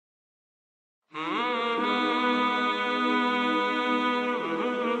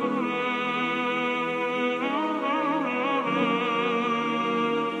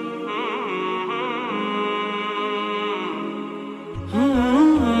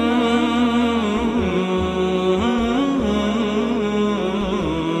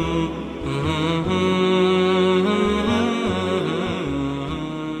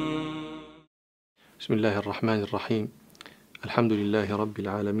الله الرحمن الرحيم. الحمد لله رب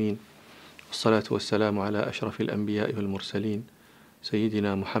العالمين، والصلاة والسلام على أشرف الأنبياء والمرسلين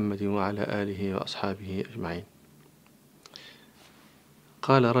سيدنا محمد وعلى آله وأصحابه أجمعين.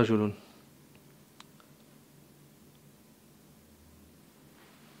 قال رجل: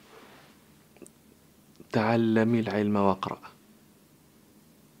 تعلمي العلم واقرأ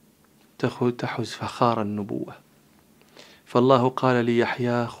تحز فخار النبوة، فالله قال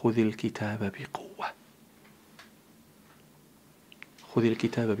ليحيى: خذ الكتاب بقوة. خذ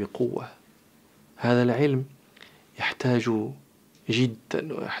الكتاب بقوة. هذا العلم يحتاج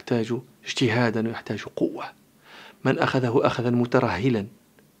جدا ويحتاج اجتهادا ويحتاج قوة. من أخذه أخذا مترهلا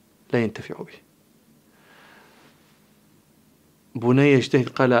لا ينتفع به. بني يجتهد،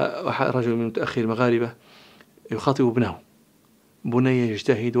 قال رجل من متأخر المغاربة يخاطب ابنه: بني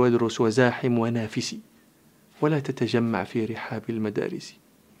يجتهد وادرس وزاحم ونافس، ولا تتجمع في رحاب المدارس،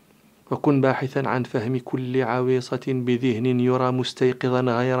 وكن باحثا عن فهم كل عويصة بذهن يرى مستيقظا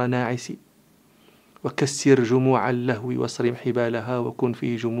غير ناعس، وكسر جموع اللهو واصرم حبالها، وكن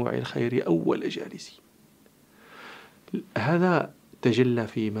في جموع الخير أول جالس. هذا تجلى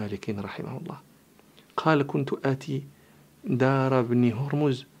في مالك رحمه الله. قال: كنت آتي دار ابن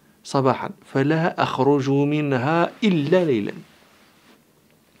هرمز صباحا فلا أخرج منها إلا ليلا.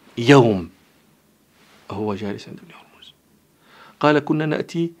 يوم هو جالس عند ابن هرمز. قال: كنا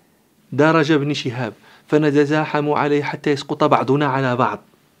نأتي دار ابن شهاب فنتزاحم عليه حتى يسقط بعضنا على بعض.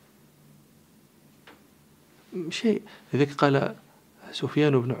 شيء. لذلك قال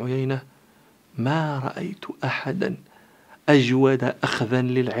سفيان بن عيينة: ما رأيت أحدا أجود أخذا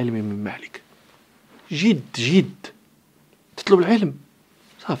للعلم من مالك. جد تطلب العلم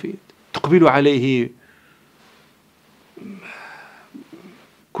صافي، تقبل عليه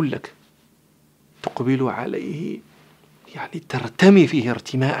كلك، تقبل عليه يعني ترتمي فيه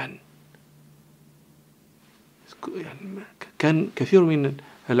ارتماء. يعني كان كثير من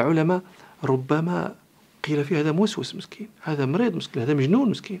العلماء ربما قيل فيه: هذا موسوس مسكين، هذا مريض مسكين، هذا مجنون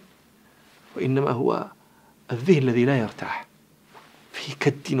مسكين، وإنما هو الذهن الذي لا يرتاح، في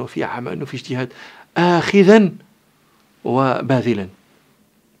كد وفي عمل وفي اجتهاد، آخذا وباذلا.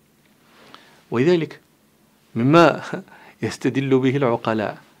 ولذلك مما يستدل به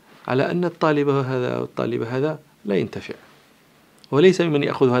العقلاء على أن الطالب هذا والطالب هذا لا ينتفع، وليس ممن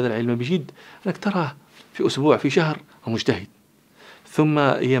يأخذ هذا العلم بجد، أنك تراه في أسبوع في شهر مجتهد، ثم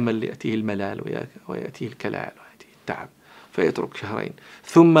يمل، يأتيه الملال ويأتيه الكلال ويأتيه التعب فيترك شهرين،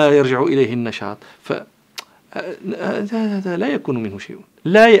 ثم يرجع إليه النشاط. هذا لا يكون منه شيء،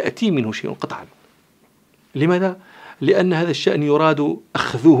 لا يأتي منه شيء قطعا. لماذا؟ لأن هذا الشأن يراد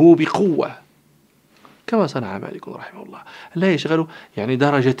أخذه بقوة، كما صنع مالك رحمه الله. لا يشغل يعني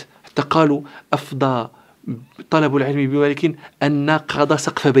درجة، حتى قالوا أفضى طلب العلم بمالك أن نقض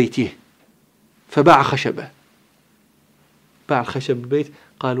سقف بيته فباع خشبه، باع الخشب البيت.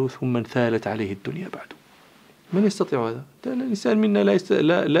 قالوا: ثم انثالت عليه الدنيا بعد. من يستطيع هذا؟ الإنسان منا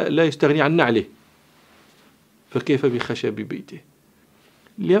لا يستغني عن نعله، فكيف بخشب بيته؟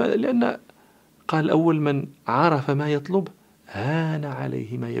 لأن قال: أول من عرف ما يطلب هان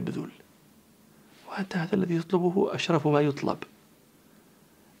عليه ما يبذل، وأنت هذا الذي يطلبه أشرف ما يطلب.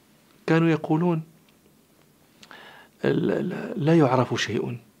 كانوا يقولون: لا يعرف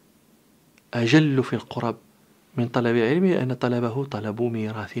شيء أجل في القرب من طلب علمه أن طلبه طلب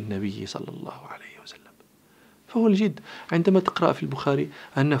ميراث النبي صلى الله عليه وسلم. فهو الجد. عندما تقرأ في البخاري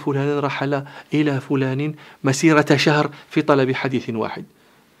أن فلان رحل إلى فلان مسيرة شهر في طلب حديث واحد،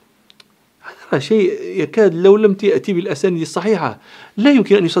 هذا شيء يكاد لو لم تأتي بالأسانيد الصحيحة لا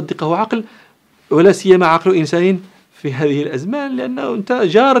يمكن أن يصدقه عقل، ولا سيما عقل إنسان في هذه الأزمان، لأنه أنت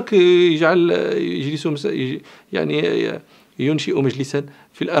جارك يجلس يعني ينشئ مجلسا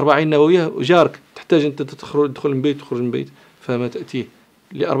في الأربعين النووية، وجارك تحتاج أنت تدخل من بيت تخرج من بيت، فما تأتيه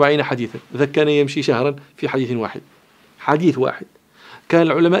ل40 حديثا. إذا كان يمشي شهرا في حديث واحد، حديث واحد. كان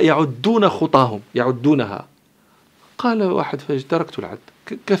العلماء يعدون خطاهم، يعدونها. قال واحد: فتركت العد،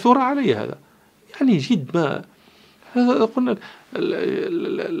 كثر علي هذا. يعني جد ما هذا. قلنا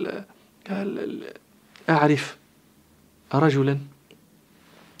أعرف رجلا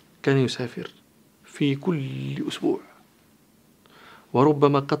كان يسافر في كل أسبوع،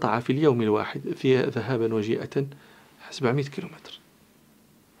 وربما قطع في اليوم الواحد في ذهابا وجيئة 700 كيلومتر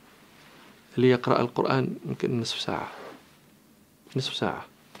ليقرأ القرآن، يمكن نصف ساعة،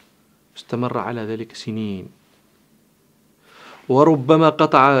 استمر على ذلك سنين. وربما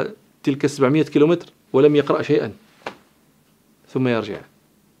قطع تلك 700 كيلومتر ولم يقرأ شيئا ثم يرجع.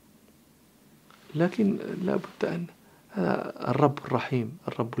 لكن لا بد أن الرب الرحيم،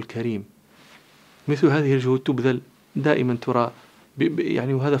 الرب الكريم، مثل هذه الجهود تبذل دائما، ترى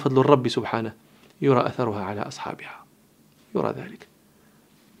يعني، وهذا فضل الرب سبحانه، يرى أثرها على أصحابها، يرى ذلك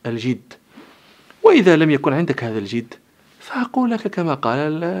الجد. وإذا لم يكن عندك هذا الجد فأقول لك كما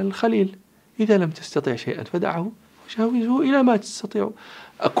قال الخليل: إذا لم تستطع شيئا فدعه وشاوزه إلى ما تستطيع.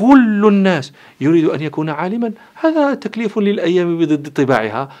 كل الناس يريد أن يكون عالما، هذا تكليف للأيام بضد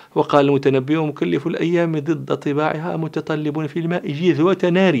طباعها. وقال المتنبي: مكلف الأيام ضد طباعها متطلب في الماء جذوة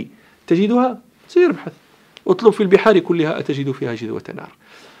نار تجدها. سير ابحث، اطلب في البحار كلها أتجد فيها جذوة نار.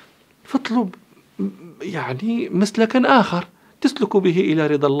 فاطلب يعني مسلكا آخر تسلك به إلى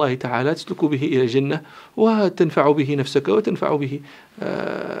رضا الله تعالى، تسلك به إلى الجنة، وتنفع به نفسك وتنفع به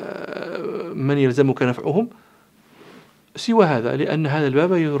من يلزمك نفعهم سوى هذا، لأن هذا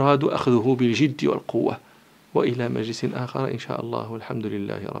الباب يراد أخذه بالجد والقوة. وإلى مجلس آخر إن شاء الله، والحمد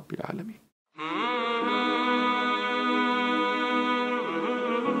لله رب العالمين.